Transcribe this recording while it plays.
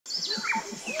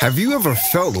Have you ever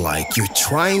felt like you're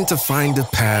trying to find a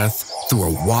path through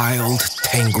a wild,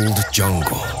 tangled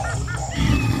jungle?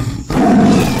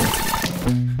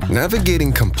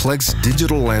 Navigating complex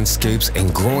digital landscapes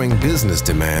and growing business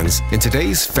demands in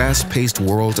today's fast-paced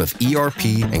world of ERP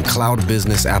and cloud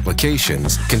business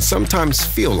applications can sometimes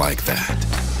feel like that,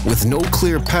 with no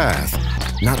clear path,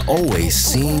 not always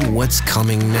seeing what's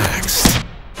coming next.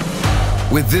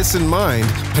 With this in mind,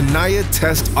 Panaya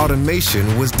Test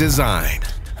Automation was designed.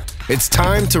 It's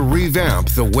time to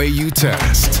revamp the way you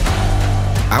test.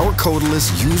 Our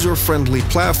Codeless user-friendly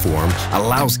platform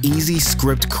allows easy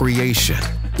script creation,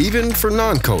 even for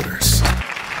non-coders.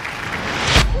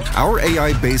 Our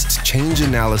AI-based change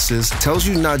analysis tells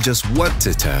you not just what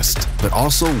to test, but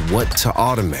also what to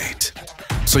automate,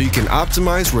 so you can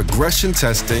optimize regression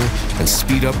testing and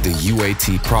speed up the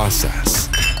UAT process.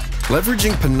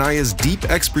 Leveraging Panaya's deep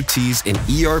expertise in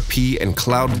ERP and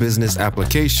cloud business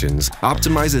applications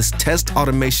optimizes test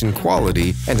automation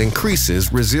quality and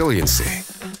increases resiliency.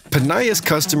 Panaya's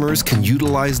customers can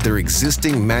utilize their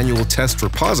existing manual test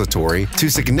repository to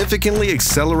significantly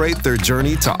accelerate their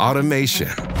journey to automation.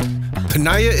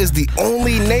 Panaya is the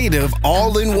only native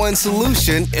all-in-one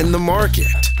solution in the market.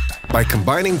 By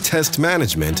combining test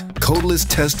management, codeless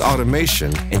test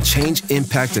automation, and change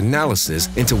impact analysis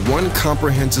into one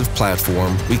comprehensive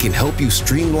platform, we can help you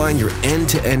streamline your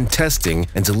end-to-end testing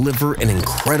and deliver an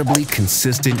incredibly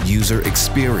consistent user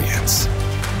experience.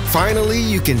 Finally,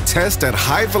 you can test at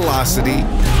high velocity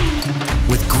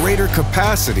with greater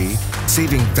capacity,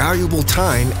 saving valuable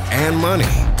time and money.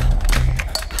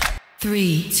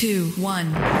 3, 2,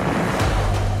 1.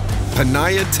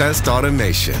 Panaya Test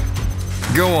Automation.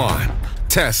 Go on,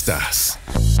 test us.